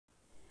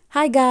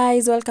Hi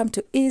guys, welcome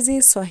to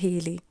Easy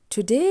Swahili.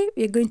 Today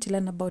we're going to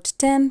learn about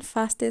 10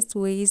 fastest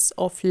ways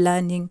of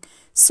learning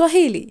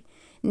Swahili.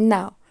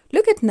 Now,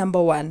 look at number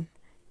 1.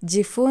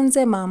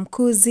 Jifunze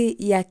maamkuzi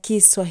ya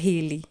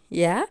Kiswahili.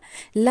 Yeah?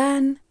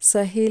 Learn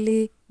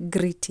Swahili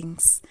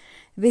greetings.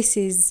 This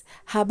is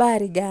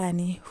habari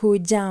gani,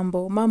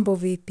 hujambo, mambo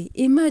vipi.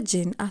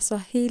 Imagine a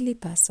Swahili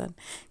person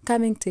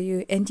coming to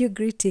you and you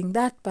greeting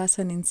that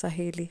person in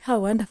Swahili. How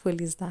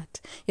wonderful is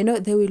that? You know,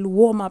 they will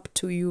warm up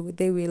to you.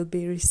 They will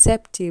be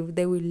receptive.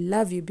 They will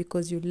love you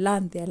because you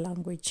learn their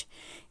language.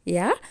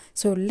 Yeah?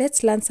 So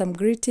let's learn some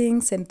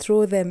greetings and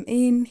throw them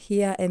in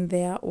here and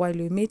there while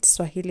we meet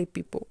Swahili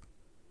people.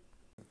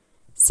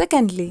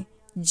 Secondly,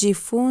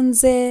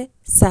 jifunze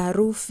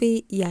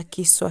sarufi ya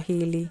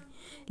Kiswahili.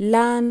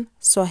 Learn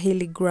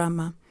Swahili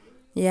grammar.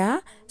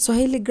 Yeah?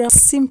 Swahili grammar,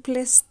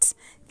 simplest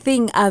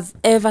thing I've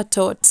ever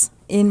taught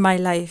in my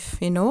life,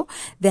 you know.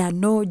 There are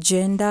no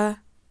gender,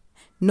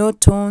 no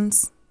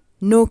tones,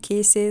 no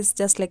cases,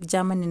 just like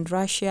German and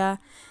Russia.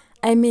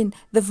 I mean,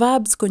 the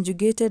verbs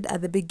conjugated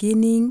at the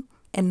beginning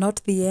and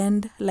not the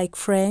end, like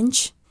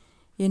French,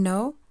 you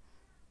know.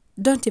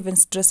 Don't even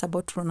stress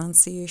about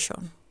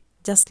pronunciation.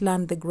 Just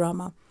learn the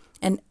grammar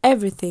and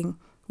everything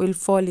will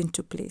fall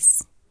into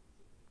place.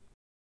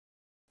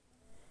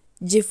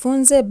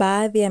 Jifunze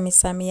baadhi ya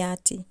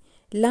misamiati.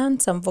 Learn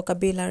some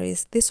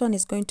vocabularies. This one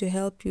is going to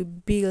help you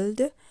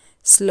build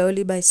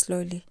slowly by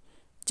slowly.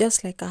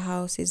 Just like a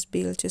house is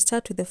built. You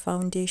start with the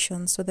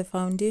foundation. So the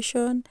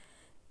foundation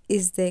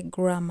is the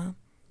grammar.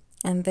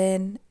 And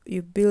then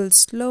you build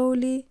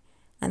slowly.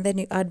 And then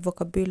you add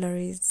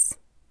vocabularies.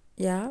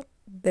 Yeah?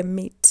 The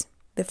meat,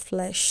 the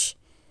flesh.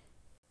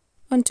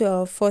 On to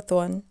our fourth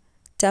one.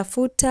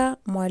 Tafuta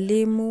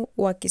mwalimu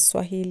wa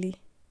Kiswahili.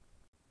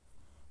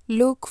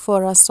 Look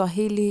for a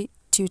Swahili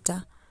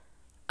tutor.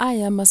 I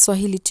am a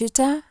Swahili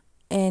tutor,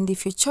 and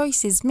if your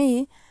choice is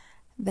me,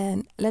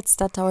 then let's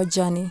start our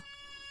journey.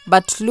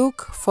 But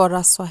look for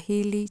a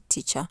Swahili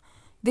teacher.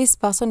 This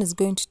person is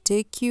going to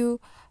take you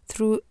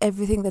through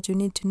everything that you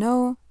need to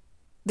know.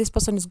 This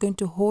person is going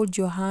to hold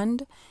your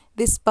hand.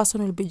 This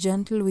person will be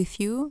gentle with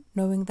you,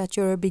 knowing that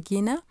you're a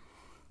beginner.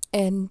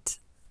 And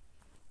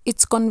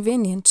it's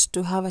convenient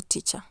to have a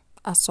teacher,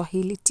 a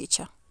Swahili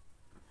teacher.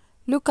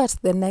 Look at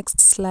the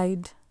next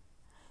slide.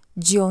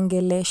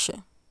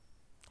 Jiongeleshe.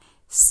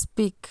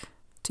 Speak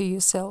to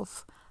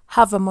yourself.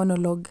 Have a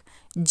monologue.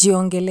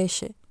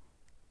 Jiongeleshe.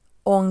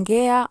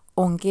 Ongea,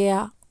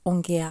 ongea,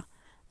 ongea.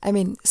 I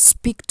mean,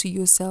 speak to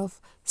yourself.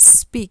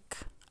 Speak.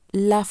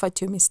 Laugh at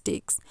your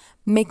mistakes.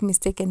 Make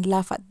mistake and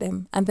laugh at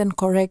them and then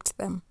correct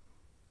them.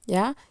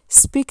 Yeah?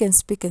 Speak and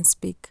speak and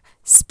speak.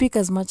 Speak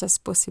as much as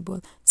possible.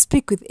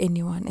 Speak with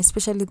anyone,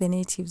 especially the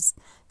natives.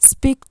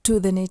 Speak to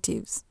the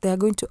natives. They are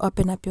going to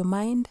open up your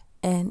mind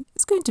and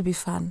it's going to be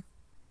fun.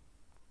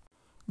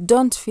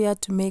 Don't fear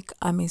to make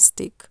a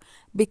mistake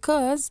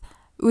because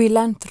we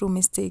learn through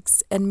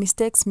mistakes and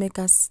mistakes make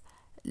us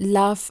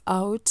laugh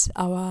out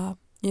our,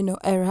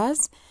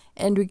 errors,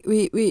 and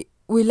we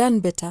learn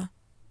better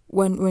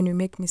when we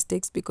make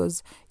mistakes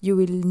because you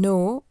will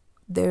know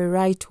the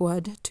right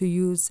word to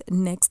use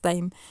next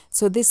time.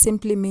 So this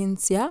simply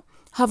means,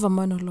 have a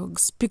monologue,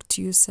 speak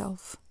to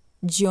yourself.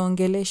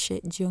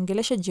 Jiongeleshe,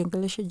 jiongeleshe,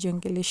 jiongeleshe,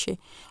 jiongeleshe.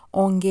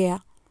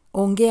 Ongea,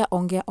 ongea,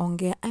 ongea,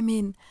 ongea. I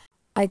mean,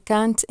 I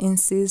can't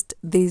insist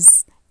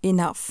this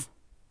enough.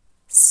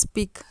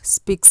 Speak,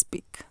 speak,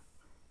 speak.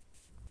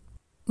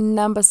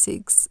 Number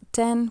 6,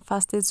 10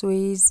 fastest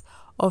ways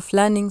of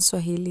learning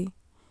Swahili.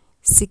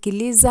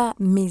 Sikiliza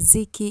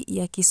miziki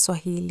ya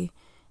Kiswahili.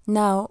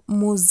 Now,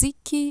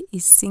 muziki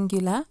is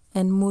singular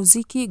and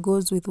muziki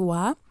goes with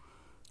wa.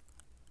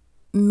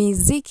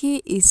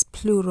 Miziki is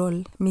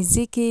plural.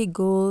 Miziki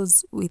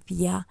goes with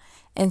ya.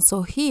 And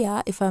so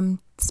here, if I'm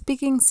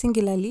speaking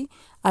singularly,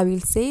 I will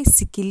say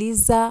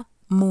sikiliza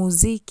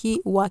muziki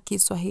wa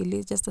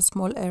Kiswahili. Just a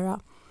small error.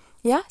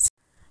 Yeah?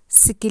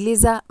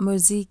 Sikiliza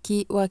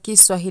muziki wa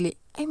Kiswahili.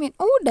 I mean,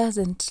 who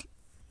doesn't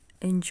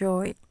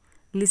enjoy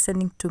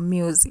listening to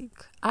music?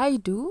 I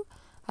do.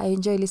 I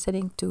enjoy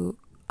listening to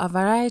a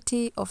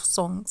variety of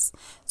songs.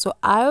 So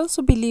I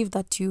also believe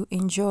that you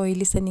enjoy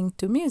listening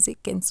to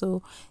music. And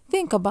so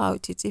think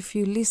about it. If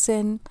you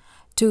listen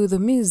to the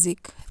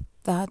music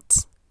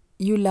that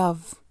you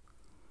love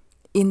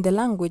in the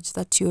language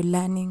that you're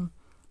learning,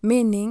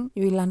 meaning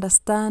you will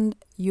understand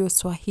your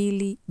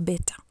Swahili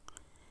better.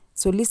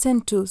 So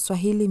listen to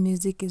Swahili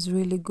music is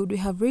really good. We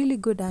have really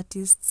good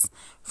artists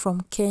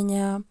from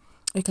Kenya.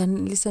 You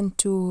can listen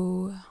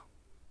to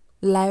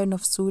Lion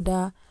of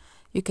Suda.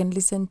 You can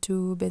listen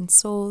to Ben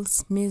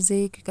Soul's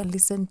music. You can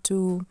listen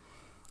to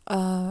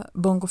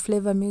Bongo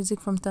Flava music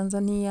from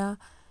Tanzania.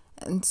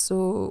 And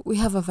so we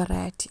have a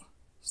variety.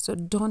 So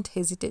don't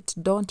hesitate.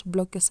 Don't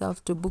block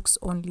yourself to books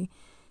only.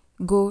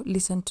 Go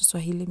listen to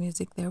Swahili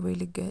music. They're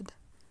really good.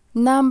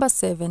 Number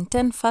 7,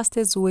 10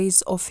 fastest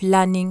ways of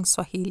learning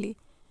Swahili.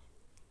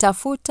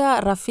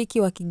 Tafuta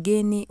rafiki wa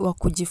kigeni wa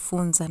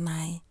kujifunza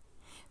naye.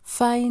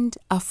 Find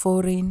a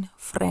foreign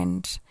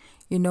friend.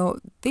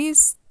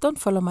 This, don't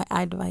follow my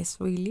advice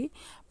really,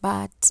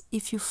 But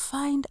if you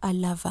find a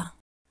lover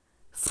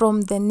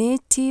from the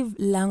native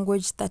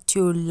language that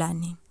you're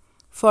learning,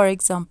 for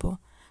example,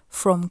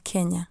 from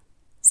Kenya,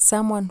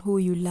 someone who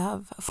you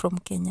love from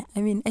Kenya.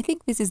 I mean, I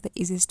think this is the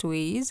easiest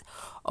ways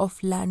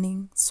of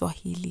learning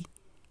Swahili.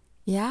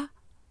 Yeah?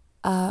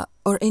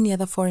 Or any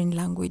other foreign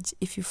language.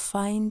 If you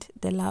find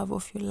the love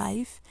of your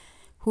life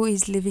who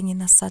is living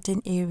in a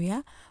certain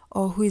area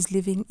or who is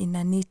living in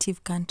a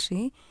native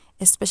country,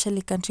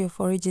 especially country of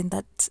origin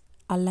that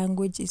a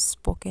language is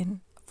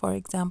spoken, for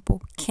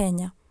example,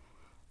 Kenya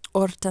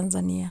or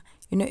Tanzania.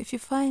 You know, if you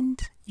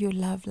find your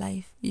love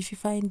life, if you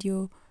find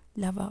your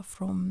lover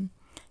from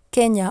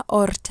Kenya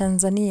or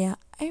Tanzania,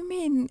 I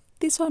mean,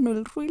 this one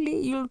will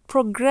really, you'll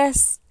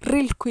progress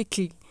real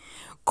quickly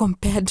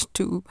compared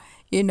to,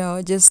 you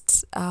know,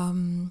 just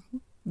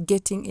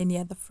getting any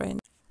other friend.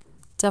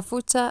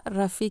 Tafuta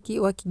rafiki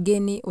wa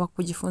kigeni wa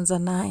kujifunza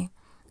naye.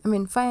 I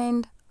mean,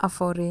 find a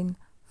foreign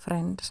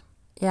friend.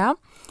 Yeah?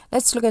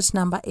 Let's look at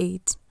number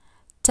 8.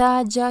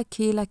 Taja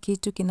kila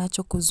kitu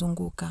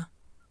kinachokuzunguka.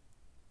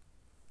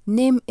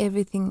 Name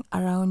everything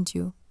around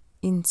you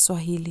in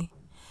Swahili.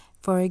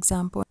 For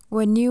example,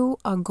 when you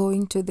are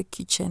going to the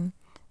kitchen,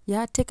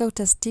 yeah, take out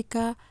a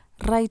sticker,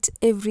 write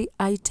every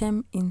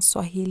item in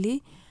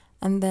Swahili,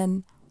 and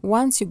then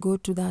once you go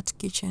to that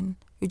kitchen,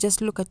 you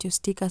just look at your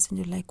stickers and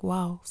you're like,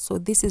 wow, so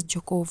this is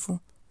jokovu.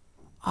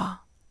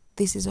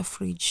 This is a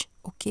fridge.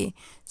 Okay.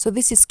 So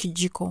this is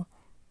kijiko.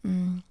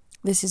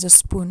 This is a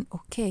spoon.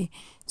 Okay.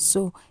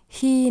 So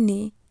hii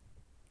ni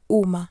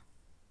uma.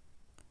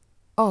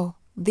 Oh,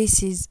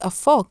 this is a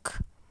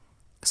fork.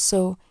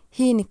 So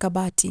hii ni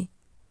kabati.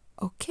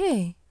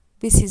 Okay.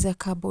 This is a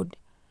cupboard.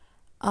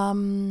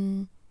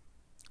 Hii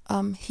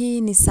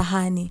ni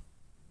sahani.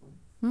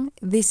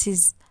 This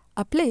is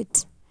a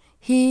plate.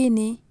 Hii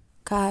ni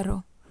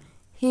karo.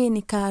 Hii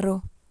ni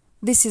karo.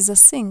 This is a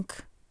sink.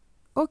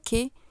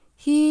 Okay.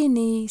 Hii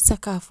ni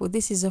sakafu.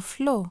 This is a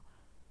floor.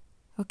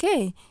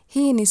 Okay.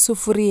 Hii ni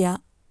sufuria.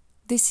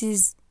 This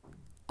is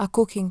a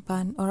cooking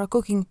pan or a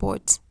cooking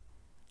pot.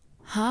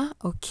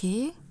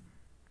 Okay.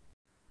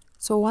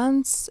 So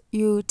once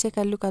you take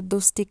a look at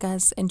those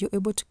stickers and you're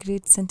able to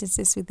create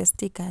sentences with the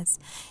stickers,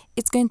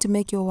 it's going to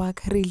make your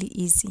work really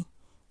easy.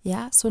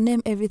 Yeah, so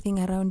name everything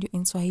around you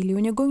in Swahili.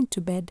 When you're going to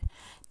bed,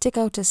 take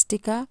out a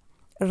sticker,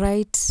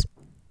 write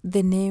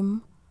the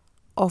name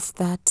of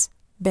that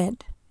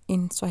bed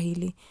in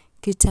Swahili.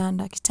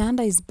 Kitanda.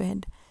 Kitanda is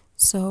bed.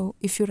 So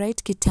if you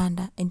write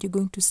kitanda and you're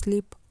going to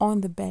sleep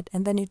on the bed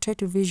and then you try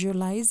to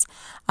visualize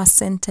a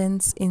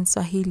sentence in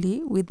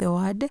Swahili with the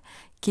word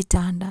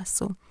kitanda.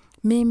 So,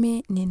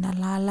 mimi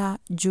ninalala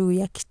juu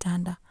ya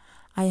kitanda.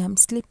 I am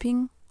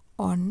sleeping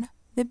on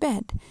the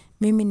bed.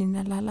 Mimi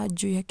ninalala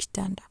juu ya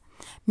kitanda.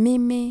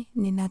 Mimi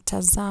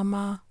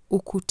ninatazama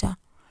ukuta.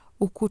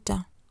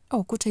 Ukuta. Oh,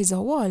 ukuta is a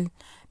wall.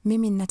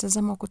 Mimi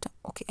ninatazama ukuta.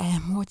 Okay, I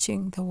am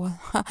watching the wall.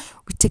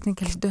 We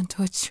technically don't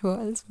watch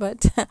walls,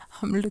 but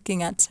I'm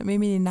looking at.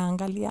 Mimi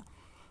ninaangalia.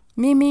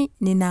 Mimi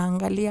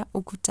ninaangalia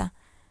ukuta.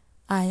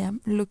 I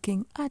am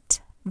looking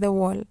at the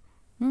wall.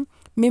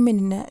 Mimi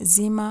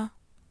ninazima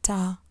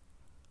taa.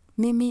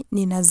 Mimi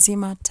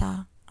ninazima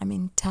taa. I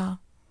mean taa.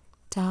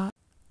 Taa.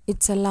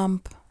 It's a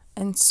lamp.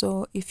 And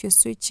so if you're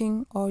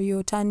switching or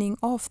you're turning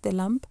off the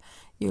lamp,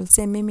 you'll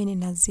say mimi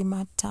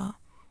ninazima taa.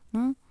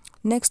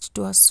 Next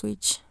to a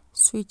switch.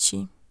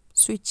 Switchy.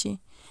 Switchy.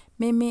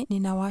 Mimi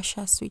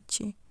ninawasha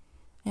switchy.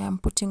 I am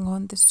putting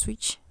on the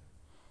switch.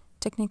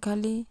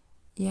 Technically,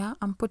 yeah,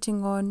 I'm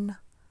putting on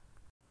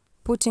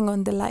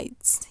the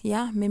lights.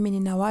 Yeah, mimi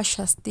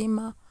ninawasha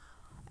stima.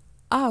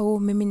 Au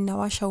mimi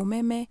ninawasha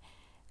umeme.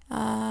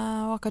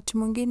 Wakati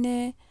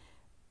mwingine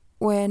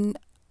when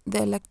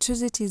the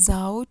electricity is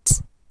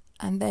out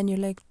and then you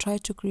like try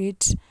to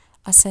create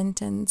a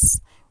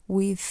sentence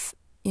with,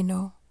 you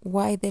know,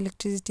 why the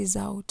electricity is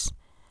out.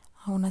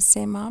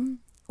 Unasema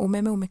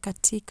umeme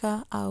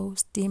umekatika au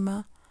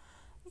stima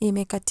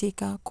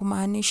imekatika,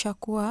 kumaanisha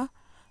kuwa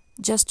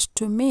just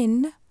to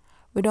mean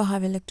we don't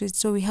have electricity,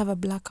 so we have a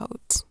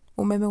blackout.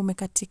 Umeme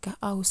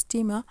umekatika au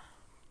stima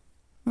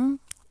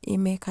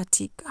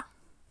imekatika.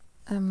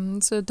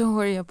 So don't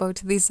worry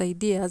about these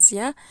ideas,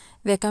 yeah?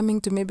 They're coming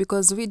to me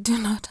because we do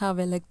not have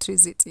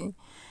electricity.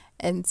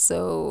 And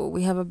so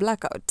we have a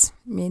blackout,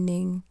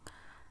 meaning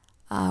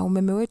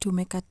umeme wetu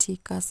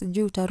umekatika,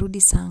 sijui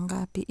utarudi saa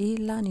ngapi,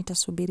 ila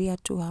nitasubiria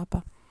tu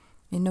hapa.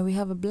 You know, we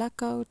have a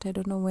blackout. I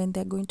don't know when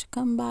they're going to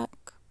come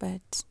back,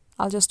 but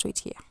I'll just wait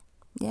here.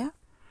 Yeah?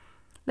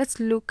 Let's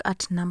look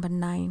at number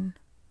 9.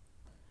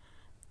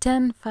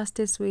 10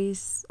 fastest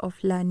ways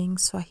of learning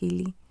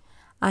Swahili.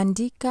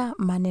 Andika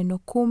maneno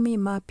 10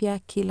 mapya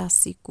kila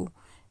siku.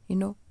 You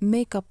know,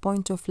 make a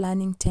point of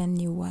learning 10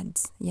 new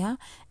words. Yeah?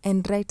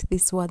 And write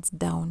these words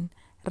down.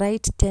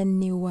 Write 10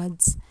 new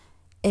words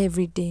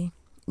every day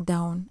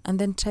down. And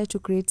then try to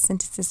create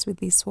sentences with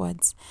these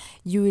words.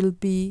 You will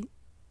be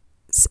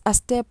a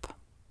step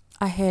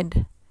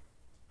ahead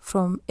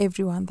from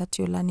everyone that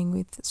you're learning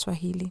with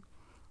Swahili.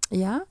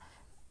 Yeah?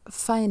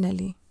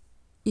 Finally,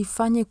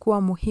 ifanye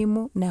kuwa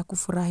muhimu na ya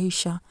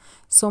kufurahisha.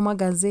 Soma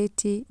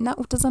gazeti na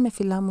utazame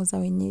filamu za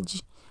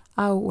wenyeji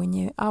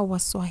au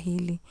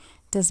Waswahili.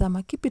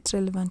 Tazama, keep it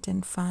relevant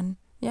and fun.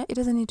 Yeah, it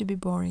doesn't need to be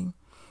boring.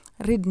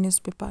 Read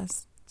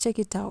newspapers. Check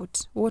it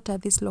out. What are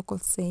these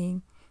locals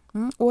saying?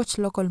 Watch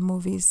local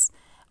movies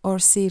or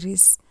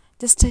series.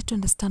 Just try to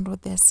understand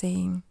what they're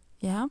saying.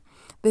 Yeah.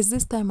 There's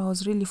this time I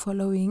was really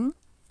following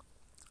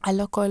a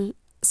local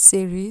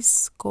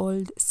series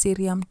called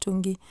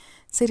Mtungi.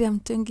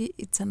 Mtungi,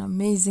 it's an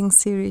amazing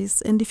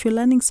series. And if you're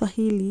learning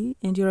Swahili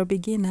and you're a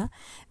beginner,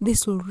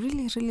 this will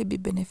really, really be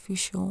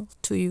beneficial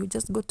to you.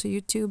 Just go to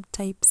YouTube,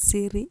 type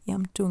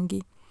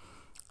Mtungi.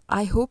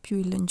 I hope you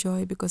will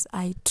enjoy, because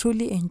I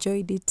truly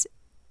enjoyed it.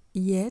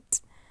 Yet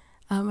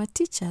I'm a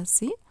teacher,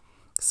 see?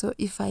 So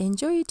if I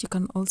enjoy it, you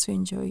can also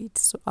enjoy it.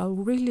 So I'll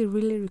really,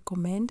 really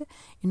recommend,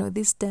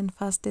 these 10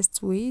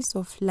 fastest ways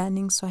of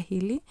learning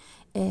Swahili.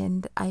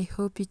 And I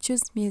hope you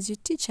choose me as your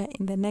teacher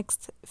in the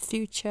next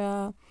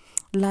future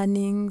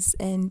learnings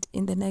and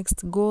in the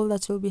next goal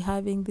that you'll be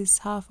having this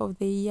half of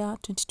the year,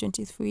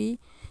 2023.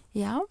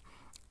 Yeah.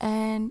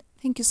 And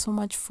thank you so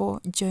much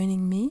for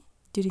joining me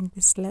during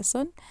this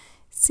lesson.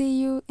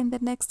 See you in the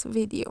next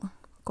video.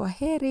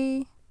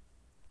 Kwaheri.